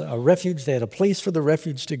there was a refuge, they had a place for the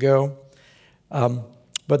refuge to go,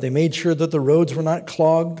 but they made sure that the roads were not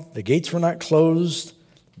clogged, the gates were not closed,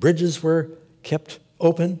 bridges were kept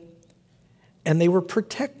open, and they were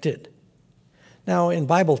protected. Now, in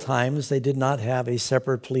Bible times, they did not have a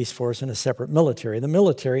separate police force and a separate military. The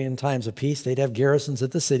military, in times of peace, they'd have garrisons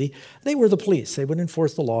at the city. They were the police. They would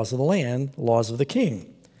enforce the laws of the land, the laws of the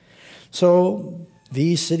king. So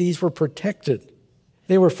these cities were protected.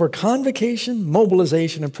 They were for convocation,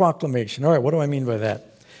 mobilization, and proclamation. All right, what do I mean by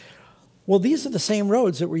that? Well, these are the same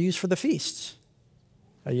roads that were used for the feasts.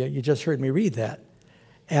 You just heard me read that.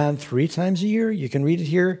 And 3 times a year, you can read it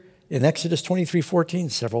here in Exodus 23:14,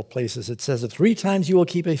 several places. It says that 3 times you will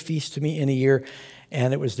keep a feast to me in a year.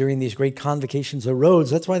 And it was during these great convocations of roads.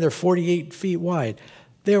 That's why they're 48 feet wide.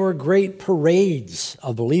 There were great parades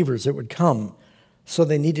of believers that would come, so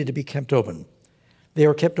they needed to be kept open. They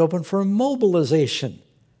were kept open for mobilization.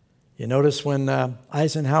 You notice when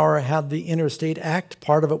Eisenhower had the Interstate Act,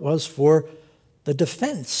 part of it was for the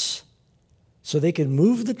defense. So they could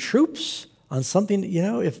move the troops on something,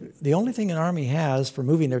 if the only thing an army has for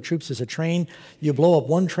moving their troops is a train, you blow up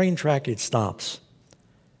one train track, it stops.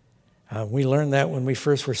 We learned that when we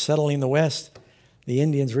first were settling the West. The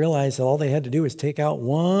Indians realized that all they had to do was take out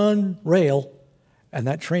one rail, and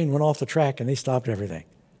that train went off the track, and they stopped everything.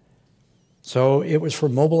 So it was for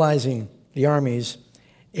mobilizing the armies,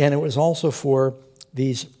 and it was also for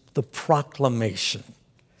the proclamation.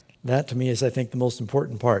 That, to me, is, I think, the most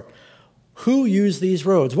important part. Who used these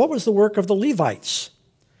roads? What was the work of the Levites?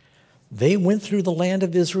 They went through the land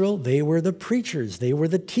of Israel. They were the preachers. They were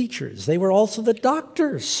the teachers. They were also the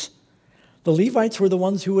doctors. The Levites were the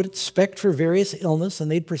ones who would inspect for various illness, and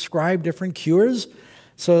they'd prescribe different cures.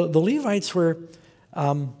 So the Levites were,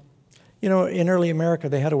 in early America,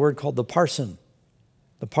 they had a word called the parson.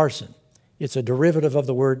 The parson. It's a derivative of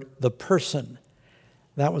the word the person.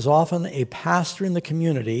 That was often a pastor in the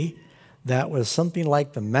community. That was something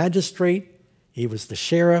like the magistrate. He was the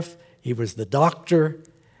sheriff. He was the doctor.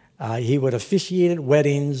 He would officiate at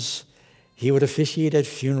weddings. He would officiate at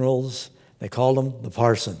funerals. They called him the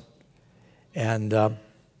parson. And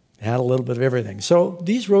had a little bit of everything. So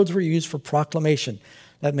these roads were used for proclamation.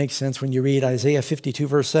 That makes sense when you read Isaiah 52,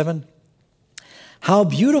 verse 7. How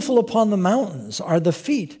beautiful upon the mountains are the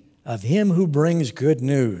feet of him who brings good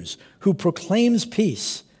news, who proclaims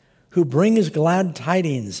peace, who brings glad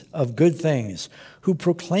tidings of good things, who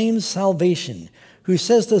proclaims salvation, who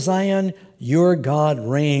says to Zion, your God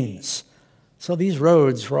reigns. So these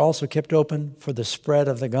roads were also kept open for the spread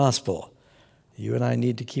of the gospel. You and I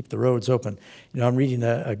need to keep the roads open. I'm reading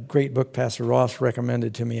a great book Pastor Ross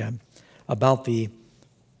recommended to me about the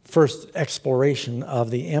first exploration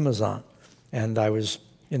of the Amazon. And I was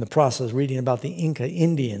in the process reading about the Inca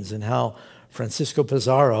Indians and how Francisco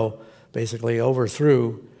Pizarro basically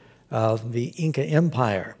overthrew the Inca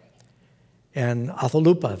Empire. And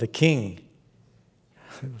Atahualpa, the king,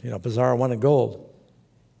 Pizarro wanted gold.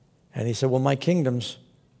 And he said, well, my kingdom's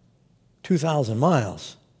 2,000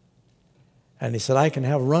 miles. And he said, I can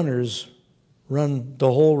have runners run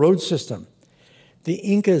the whole road system. The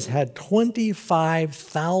Incas had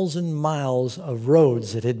 25,000 miles of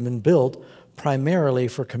roads that had been built primarily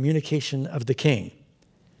for communication of the king.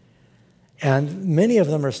 And many of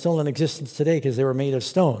them are still in existence today because they were made of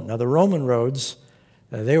stone. Now, the Roman roads,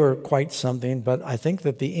 They were quite something, but I think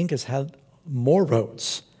that the Incas had more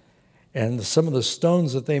roads, and some of the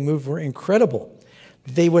stones that they moved were incredible.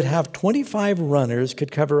 They would have 25 runners,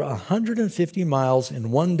 could cover 150 miles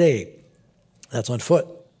in one day. That's on foot.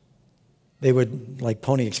 They would, like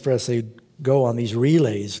Pony Express, they'd go on these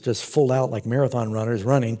relays, just full out like marathon runners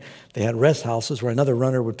running. They had rest houses where another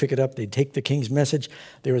runner would pick it up. They'd take the king's message.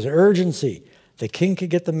 There was urgency. The king could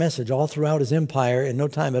get the message all throughout his empire in no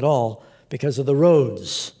time at all because of the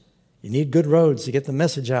roads. You need good roads to get the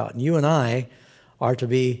message out. And you and I are to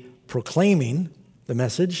be proclaiming the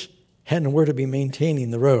message, and we're to be maintaining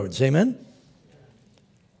the roads. Amen?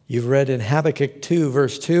 You've read in Habakkuk 2,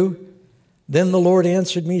 verse 2, "Then the Lord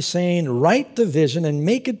answered me, saying, Write the vision and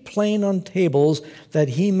make it plain on tables, that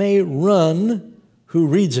he may run who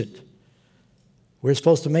reads it." We're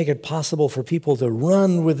supposed to make it possible for people to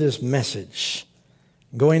run with this message,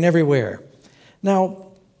 going everywhere. Now,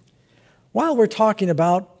 while we're talking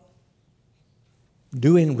about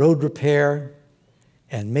doing road repair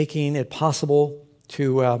and making it possible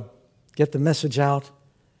to get the message out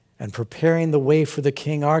and preparing the way for the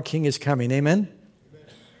king, our king is coming. Amen?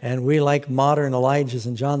 And we, like modern Elijahs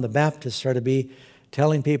and John the Baptist, are to be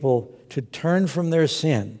telling people to turn from their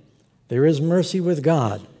sin. There is mercy with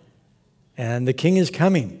God, and the king is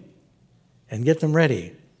coming, and get them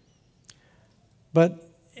ready. But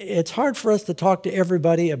it's hard for us to talk to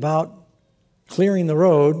everybody about clearing the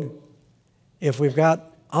road if we've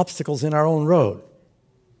got obstacles in our own road.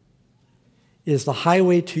 Is the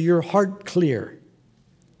highway to your heart clear?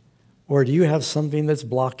 Or do you have something that's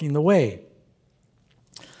blocking the way?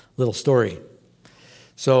 Little story.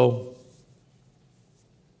 So,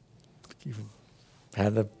 you've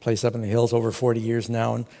had the place up in the hills over 40 years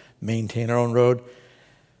now and maintain our own road.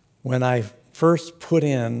 When I first put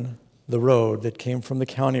in the road that came from the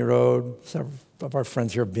county road, several of our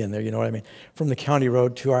friends here have been there, you know what I mean, from the county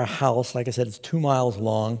road to our house, like I said, it's 2 miles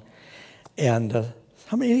long. And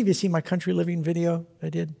how many of you seen my country living video I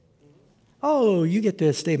did? Oh, you get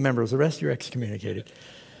to stay members. The rest you're excommunicated.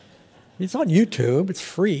 It's on YouTube. It's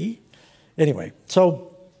free. Anyway,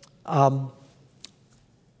 so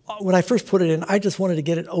when I first put it in, I just wanted to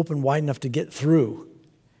get it open wide enough to get through.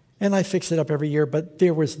 And I fix it up every year. But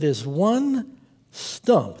there was this one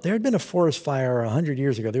stump. There had been a forest fire 100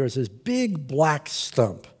 years ago. There was this big black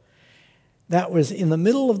stump that was in the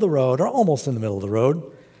middle of the road, or almost in the middle of the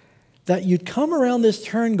road, that you'd come around this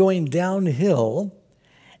turn going downhill,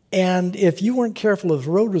 and if you weren't careful, if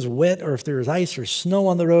the road was wet or if there was ice or snow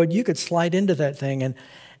on the road, you could slide into that thing. And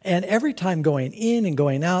every time going in and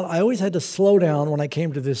going out, I always had to slow down when I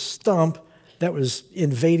came to this stump that was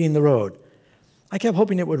invading the road. I kept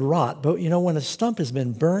hoping it would rot, but you know, when a stump has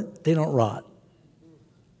been burnt, they don't rot.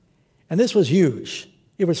 And this was huge.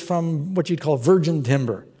 It was from what you'd call virgin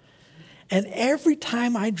timber. And every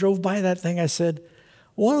time I drove by that thing, I said,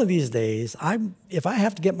 one of these days, if I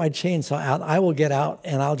have to get my chainsaw out, I will get out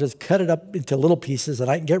and I'll just cut it up into little pieces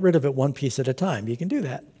and I can get rid of it one piece at a time. You can do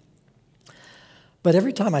that. But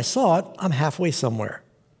every time I saw it, I'm halfway somewhere.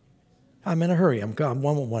 I'm in a hurry. I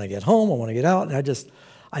want to get home. I want to get out. And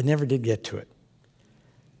I never did get to it.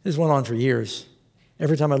 This went on for years.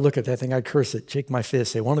 Every time I look at that thing, I'd curse it, shake my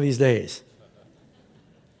fist, say, one of these days.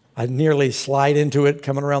 I'd nearly slide into it,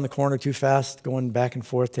 coming around the corner too fast, going back and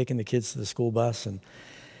forth, taking the kids to the school bus. And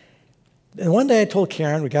one day I told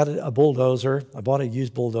Karen, we got a bulldozer. I bought a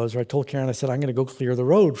used bulldozer. I told Karen, I said, I'm going to go clear the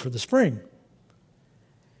road for the spring.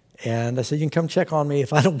 And I said, you can come check on me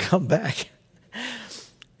if I don't come back.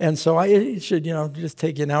 And so it should, just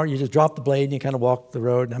take you an hour. You just drop the blade and you kind of walk the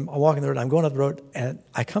road. And I'm walking the road, I'm going up the road, and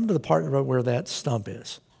I come to the part of the road where that stump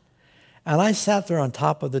is. And I sat there on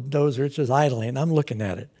top of the dozer, it's just idling, and I'm looking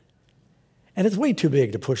at it. And it's way too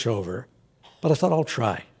big to push over, but I thought I'll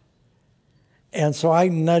try. And so I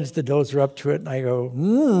nudged the dozer up to it, and I go,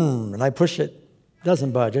 and I push it. It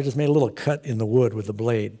doesn't budge. I just made a little cut in the wood with the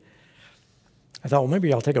blade. I thought, well,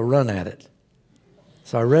 maybe I'll take a run at it.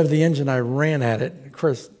 So I revved the engine, I ran at it. Of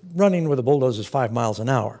course, running with a bulldozer is 5 miles an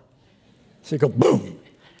hour. So you go, boom.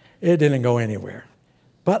 It didn't go anywhere.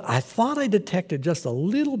 But I thought I detected just a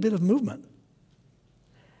little bit of movement.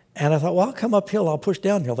 And I thought, well, I'll come uphill, I'll push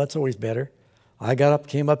downhill. That's always better. I got up,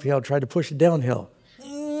 came uphill, tried to push it downhill.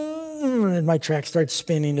 And my track starts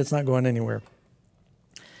spinning, it's not going anywhere.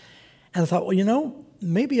 And I thought, well,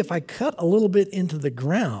 maybe if I cut a little bit into the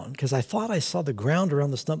ground, because I thought I saw the ground around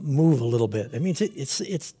the stump move a little bit. That means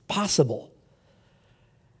it's possible.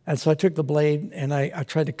 And so I took the blade and I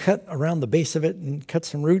tried to cut around the base of it and cut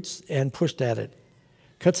some roots and pushed at it.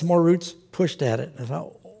 Cut some more roots, pushed at it. And I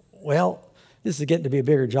thought, well, this is getting to be a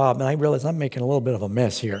bigger job. And I realized I'm making a little bit of a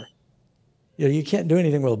mess here. You can't do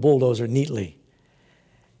anything with a bulldozer neatly.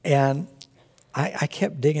 And I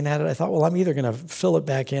kept digging at it. I thought, well, I'm either going to fill it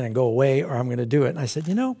back in and go away, or I'm going to do it. And I said,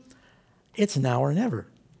 it's now or never.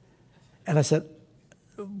 And I said,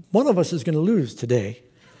 one of us is going to lose today.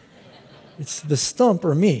 It's the stump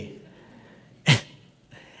or me.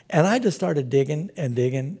 And I just started digging and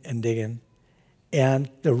digging and digging. And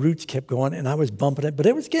the roots kept going, and I was bumping it, but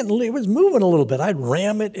it was moving a little bit. I'd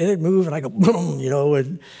ram it, and it'd move, and I go boom,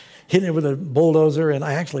 and hitting it with a bulldozer, and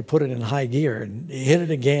I actually put it in high gear and hit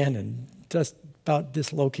it again, and just about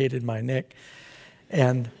dislocated my neck.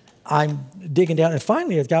 And I'm digging down, and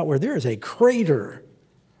finally it got where there is a crater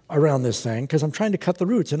around this thing because I'm trying to cut the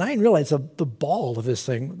roots, and I didn't realize the ball of this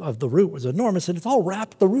thing, of the root, was enormous, and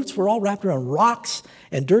the roots were all wrapped around rocks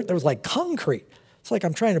and dirt. There was like concrete. It's like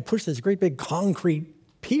I'm trying to push this great big concrete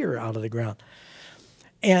pier out of the ground.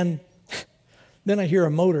 And then I hear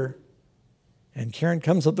a motor, and Karen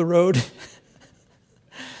comes up the road,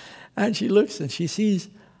 and she looks, and she sees,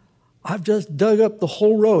 I've just dug up the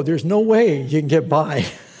whole road. There's no way you can get by.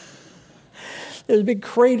 There's a big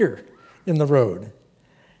crater in the road.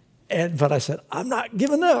 But I said, I'm not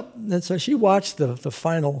giving up. And so she watched the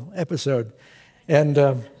final episode,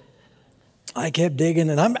 and I kept digging,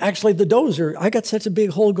 and I'm actually the dozer. I got such a big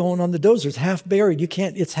hole going on the dozer. It's half buried.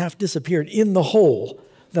 It's half disappeared in the hole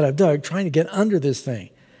that I've dug, trying to get under this thing.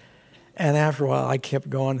 And after a while, I kept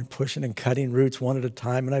going and pushing and cutting roots one at a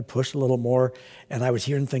time, and I pushed a little more, and I was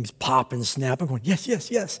hearing things pop and snap. I'm going, yes,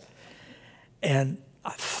 yes, yes. And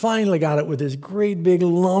I finally got it with this great big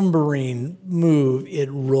lumbering move. It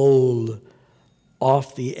rolled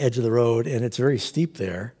off the edge of the road, and it's very steep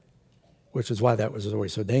there, which is why that was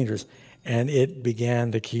always so dangerous. And it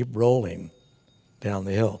began to keep rolling down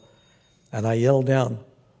the hill. And I yelled down,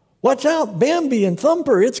 watch out, Bambi and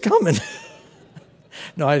Thumper, it's coming.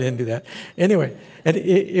 No, I didn't do that. Anyway, and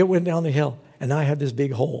it went down the hill, and I had this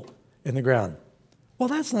big hole in the ground. Well,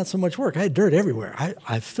 that's not so much work. I had dirt everywhere.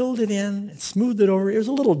 I filled it in, smoothed it over. It was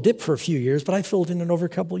a little dip for a few years, but I filled it in over a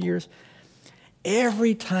couple of years.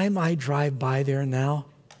 Every time I drive by there now,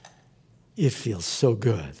 it feels so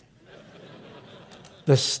good.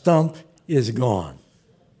 The stump is gone.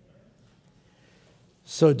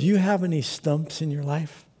 So do you have any stumps in your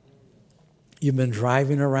life? You've been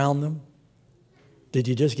driving around them? Did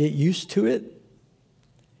you just get used to it?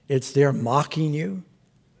 It's there mocking you.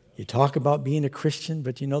 You talk about being a Christian,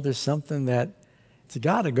 but there's something that it's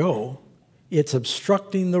got to go. It's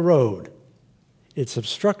obstructing the road. It's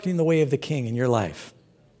obstructing the way of the King in your life.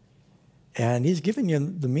 And he's given you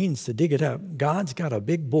the means to dig it up. God's got a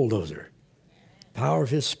big bulldozer. Power of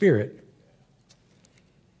his Spirit.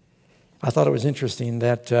 I thought it was interesting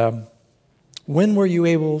that when were you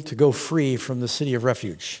able to go free from the city of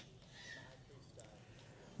Refuge?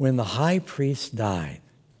 When the high priest died.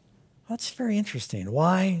 That's very interesting.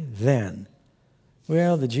 Why then?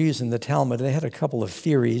 Well, the Jews in the Talmud, they had a couple of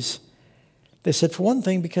theories. They said, for one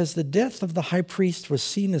thing, because the death of the high priest was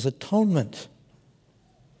seen as atonement.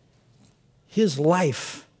 His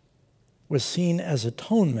life was seen as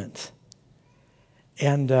atonement.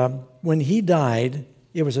 And when he died,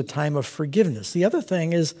 it was a time of forgiveness. The other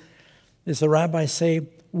thing is the rabbis say,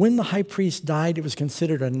 when the high priest died, it was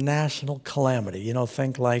considered a national calamity.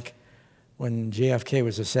 Think like when JFK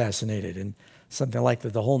was assassinated and something like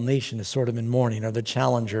that, the whole nation is sort of in mourning, or the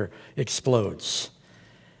Challenger explodes,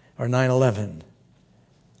 or 9/11.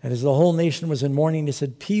 And as the whole nation was in mourning, he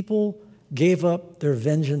said, people gave up their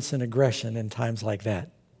vengeance and aggression in times like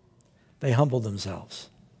that. They humbled themselves.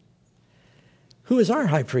 Who is our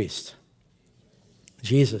high priest?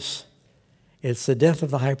 Jesus. It's the death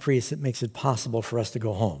of the high priest that makes it possible for us to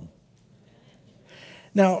go home.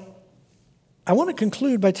 Now, I want to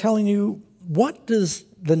conclude by telling you, what does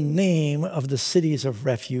the name of the cities of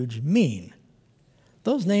refuge mean?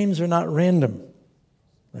 Those names are not random.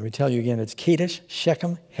 Let me tell you again, it's Kadesh,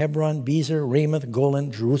 Shechem, Hebron, Bezer, Ramoth,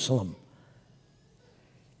 Golan, Jerusalem.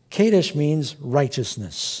 Kadesh means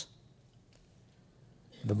righteousness.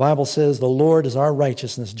 The Bible says the Lord is our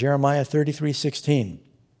righteousness, Jeremiah 33:16.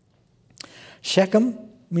 Shechem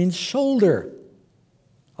means shoulder.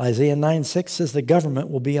 Isaiah 9:6 says the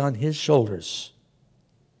government will be on his shoulders.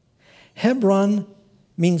 Hebron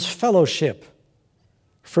means fellowship.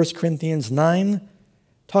 1 Corinthians 9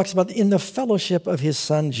 talks about in the fellowship of his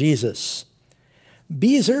son Jesus.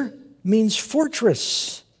 Bezer means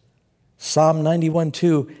fortress. Psalm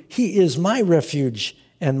 91:2, he is my refuge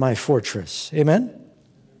and my fortress. Amen?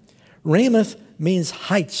 Ramoth means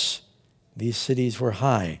heights. These cities were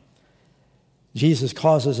high. Jesus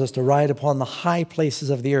causes us to ride upon the high places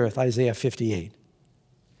of the earth, Isaiah 58.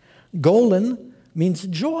 Golan means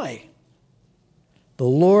joy.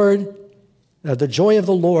 The joy of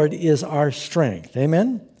the Lord is our strength.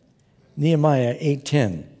 Amen? Nehemiah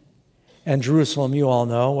 8:10. And Jerusalem, you all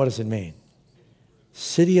know, what does it mean?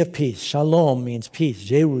 City of peace. Shalom means peace.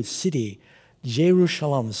 Jeru, city.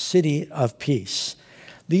 Jerusalem, city of peace.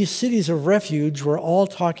 These cities of refuge were all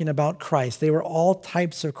talking about Christ. They were all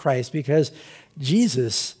types of Christ because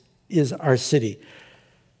Jesus is our city.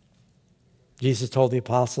 Jesus told the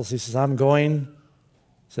apostles, he says, I'm going.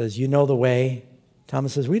 He says, you know the way.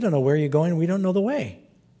 Thomas says, we don't know where you're going. We don't know the way.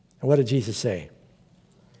 And what did Jesus say?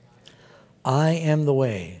 I am the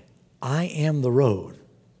way. I am the road.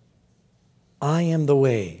 I am the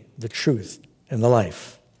way, the truth, and the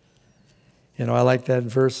life. You know, I like that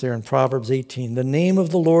verse there in Proverbs 18. The name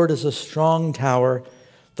of the Lord is a strong tower.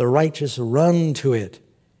 The righteous run to it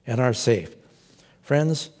and are safe.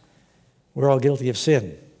 Friends, we're all guilty of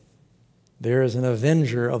sin. There is an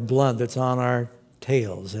avenger of blood that's on our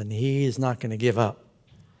tails, and he is not going to give up.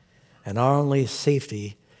 And our only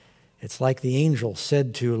safety, it's like the angel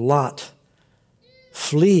said to Lot,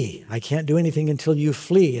 flee. I can't do anything until you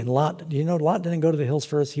flee. And Lot, you know, Lot didn't go to the hills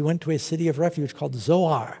first. He went to a city of refuge called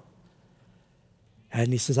Zoar.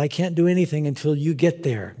 And he says, I can't do anything until you get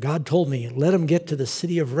there. God told me, let him get to the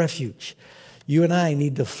city of refuge. You and I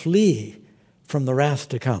need to flee from the wrath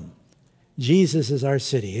to come. Jesus is our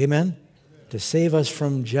city, amen? To save us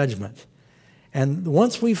from judgment. And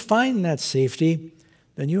once we find that safety,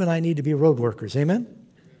 then you and I need to be road workers, amen?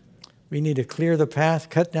 We need to clear the path,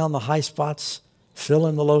 cut down the high spots, fill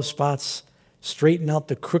in the low spots, straighten out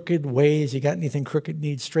the crooked ways. You got anything crooked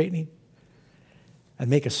needs straightening? And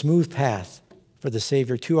make a smooth path for the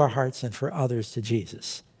Savior to our hearts and for others to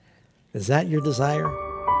Jesus. Is that your desire?